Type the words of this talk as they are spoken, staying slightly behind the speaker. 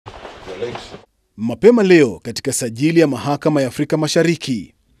Mapema leo katika sajili ya Mahakama ya Afrika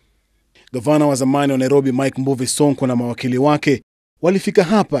Mashariki, Gavana wa zamani wa Nairobi Mbuvi Sonko na mawakili wake walifika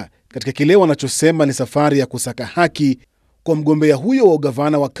hapa katika kile wanachosema ni safari ya kusaka haki kwa mgombea huyo wa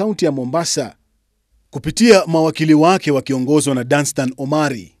ugavana wa kaunti ya Mombasa kupitia mawakili wake wakiongozwa na Danstan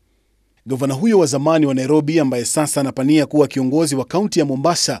Omari. Gavana huyo wa zamani wa Nairobi ambaye sasa anapania kuwa kiongozi wa kaunti ya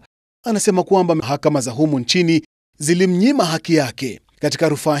Mombasa anasema kwamba mahakama za humu nchini zilimnyima haki yake. Katika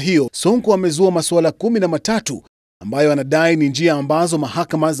rufaa hiyo, Sonko amezua masuala 13 ambayo anadai ni njia ambazo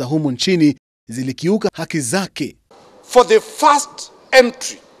mahakama za humu nchini zilikiuka haki zake. For the first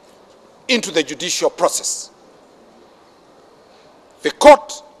entry into the judicial process, the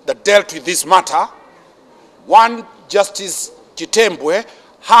court that dealt with this matter, one Justice Kutimuliwa,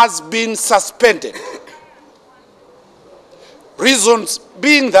 has been suspended. Reasons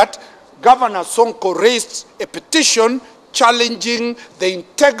being that Governor Sonko raised a petition challenging the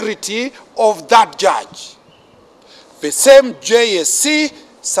integrity of that judge. The same JSC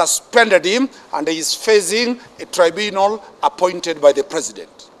suspended him and he is facing a tribunal appointed by the president.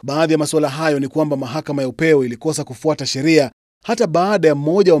 Baadhi ya masuala hayo ni kwamba mahakama ya upeo ilikosa kufuata sheria hata baada ya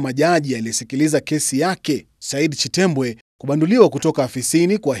mmoja wa majaji aliyesikiliza kesi yake, Said Chitembwe, kubanduliwa kutoka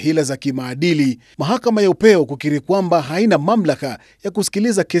afisini kwa hila za kimaadili, mahakama ya upeo kukiri kwamba haina mamlaka ya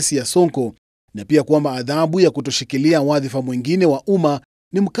kusikiliza kesi ya Sonko, na pia kwamba adhabu ya kutoshikilia wadhifa mwingine wa umma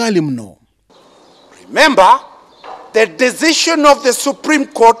ni mkali mno. Remember, the decision of the Supreme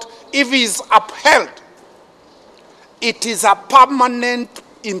Court, if it is upheld, it is a permanent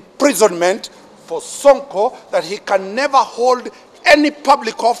imprisonment for Sonko that he can never hold any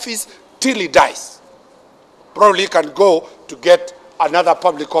public office till he dies. Probably he can go to get another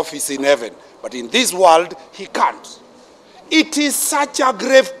public office in heaven, but in this world he can't. It is such a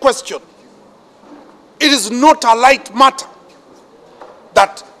grave question. It is not a light matter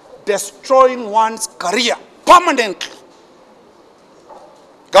that destroying one's career permanently.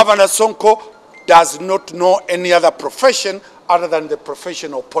 Governor Sonko does not know any other profession other than the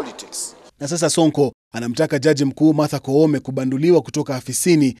profession of politics. Na sasa Sonko anamtaka Jaji Mkuu Martha Koome kubanduliwa kutoka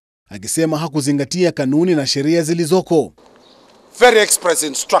afisini, akisema hakuzingatia kanuni na sheria zilizoko. Very express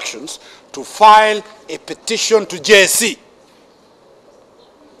instructions to file a petition to JSC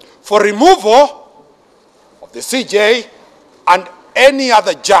for removal of the CJ and any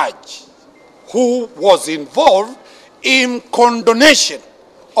other judge who was involved in condonation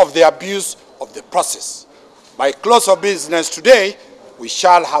of the abuse of the process. By close of business today, we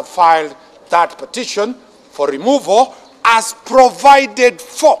shall have filed that petition for removal as provided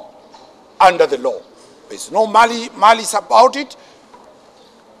for under the law. There is no malice about it.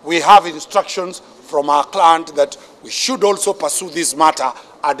 We have instructions from our client that we should also pursue this matter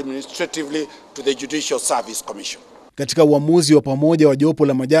administratively to the Judicial Service Commission. Katika uamuzi wa pamoja wa jopo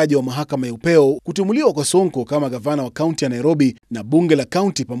la majaji wa mahakama ya upeo, kutimuliwa kwa Sonko kama gavana wa kaunti ya Nairobi na bunge la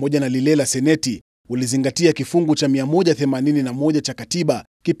kaunti pamoja na lile la seneti ulizingatia kifungu cha 181 cha katiba,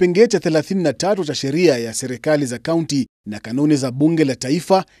 kipengee cha 33 cha sheria ya serikali za kaunti na kanuni za bunge la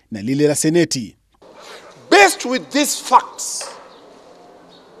taifa na lile la seneti. Based with these facts,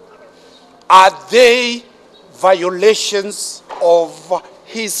 are they violations of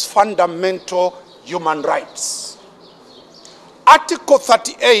his fundamental human rights? Article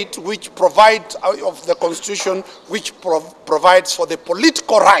 38, which provides of the Constitution, which provides for the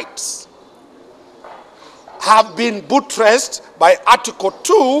political rights, have been buttressed by Article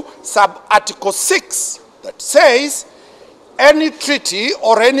 2, sub-Article 6, that says any treaty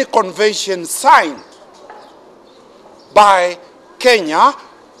or any convention signed by Kenya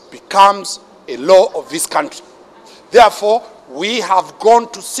becomes a law of this country. Therefore, we have gone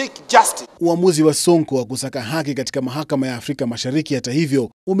to seek justice. Uamuzi wa Sonko wa kusaka haki katika mahakama ya Afrika Mashariki hata hivyo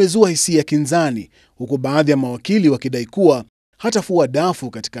umezua hisia kinzani, huku baadhi ya mawakili wakidai kuwa hatafua dafu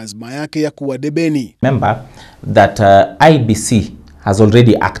katika azma yake ya kuwa debeni. Remember that IBC has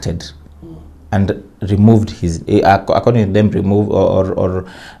already acted and removed his, according to them,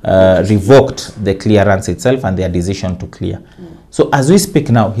 revoked the clearance itself and their decision to clear. So as we speak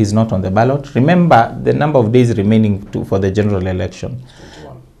now, he's not on the ballot. Remember, the number of days remaining for the general election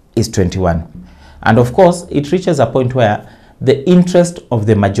is 21. And of course, it reaches a point where the interest of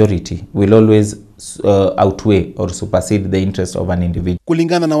the majority will always outweigh or supersede the interest of an individual.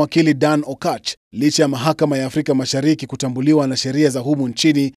 Kulingana na wakili Dan Okach, licha ya mahakama ya Afrika Mashariki kutambuliwa na sheria za humu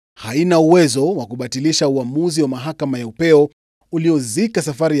nchini, haina uwezo wa kubatilisha uamuzi wa mahakama ya upeo uliozika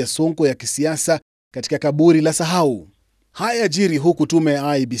safari ya Sonko ya kisiasa katika kaburi la sahau. Haya jiri huku tume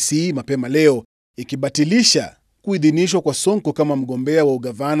ya IBC mapema leo ikibatilisha kuidhinishwa kwa Sonko kama mgombea wa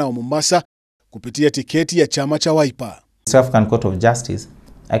ugavana wa Mombasa kupitia tiketi ya chama cha Wiper. African Court of Justice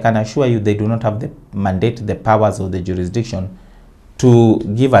I can assure you they do not have the mandate, the powers or the jurisdiction to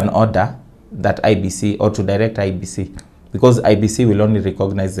give an order that IBC or to direct IBC, because IBC will only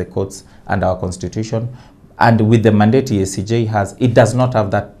recognize the courts and our constitution. And with the mandate EACJ has, it does not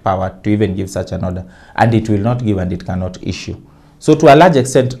have that power to even give such an order, and it will not give and it cannot issue. So to a large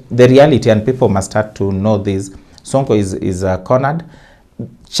extent, the reality, and people must start to know this, Sonko is cornered.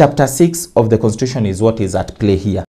 Chapter 6 of the Constitution is what is at play here.